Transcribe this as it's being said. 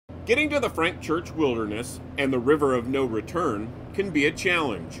Getting to the Frank Church Wilderness and the River of No Return can be a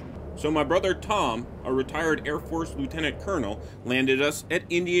challenge. So my brother Tom, a retired Air Force Lieutenant Colonel, landed us at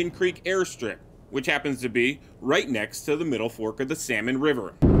Indian Creek Airstrip, which happens to be right next to the middle fork of the Salmon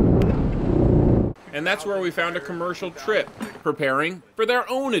River. And that's where we found a commercial trip, preparing for their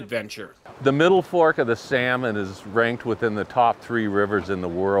own adventure. The middle fork of the Salmon is ranked within the top 3 rivers in the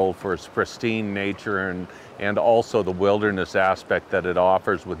world for its pristine nature and also the wilderness aspect that it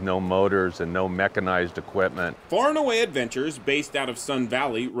offers with no motors and no mechanized equipment. Far and Away Adventures, based out of Sun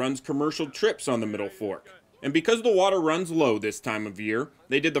Valley, runs commercial trips on the middle fork. And because the water runs low this time of year,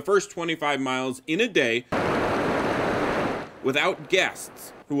 they did the first 25 miles in a day without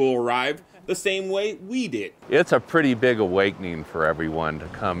guests, who will arrive the same way we did. It's a pretty big awakening for everyone to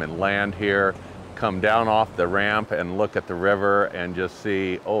come and land here, come down off the ramp and look at the river and just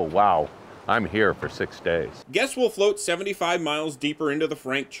see, oh wow, I'm here for 6 days. Guests will float 75 miles deeper into the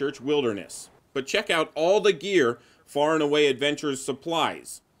Frank Church Wilderness. But check out all the gear Far and Away Adventures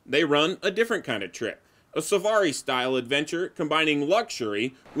supplies. They run a different kind of trip, a safari-style adventure combining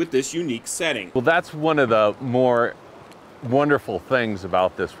luxury with this unique setting. Well, that's one of the more wonderful things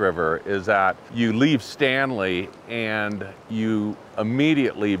about this river is that you leave Stanley and you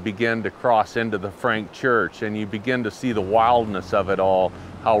immediately begin to cross into the Frank Church and you begin to see the wildness of it all,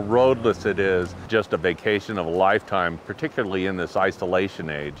 how roadless it is, just a vacation of a lifetime, particularly in this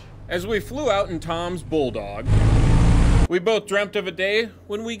isolation age. As we flew out in Tom's Bulldog, we both dreamt of a day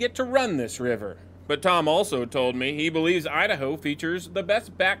when we get to run this river. But Tom also told me he believes Idaho features the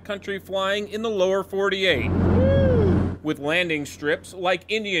best backcountry flying in the lower 48. With landing strips like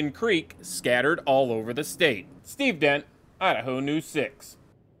Indian Creek scattered all over the state. Steve Dent, Idaho News 6.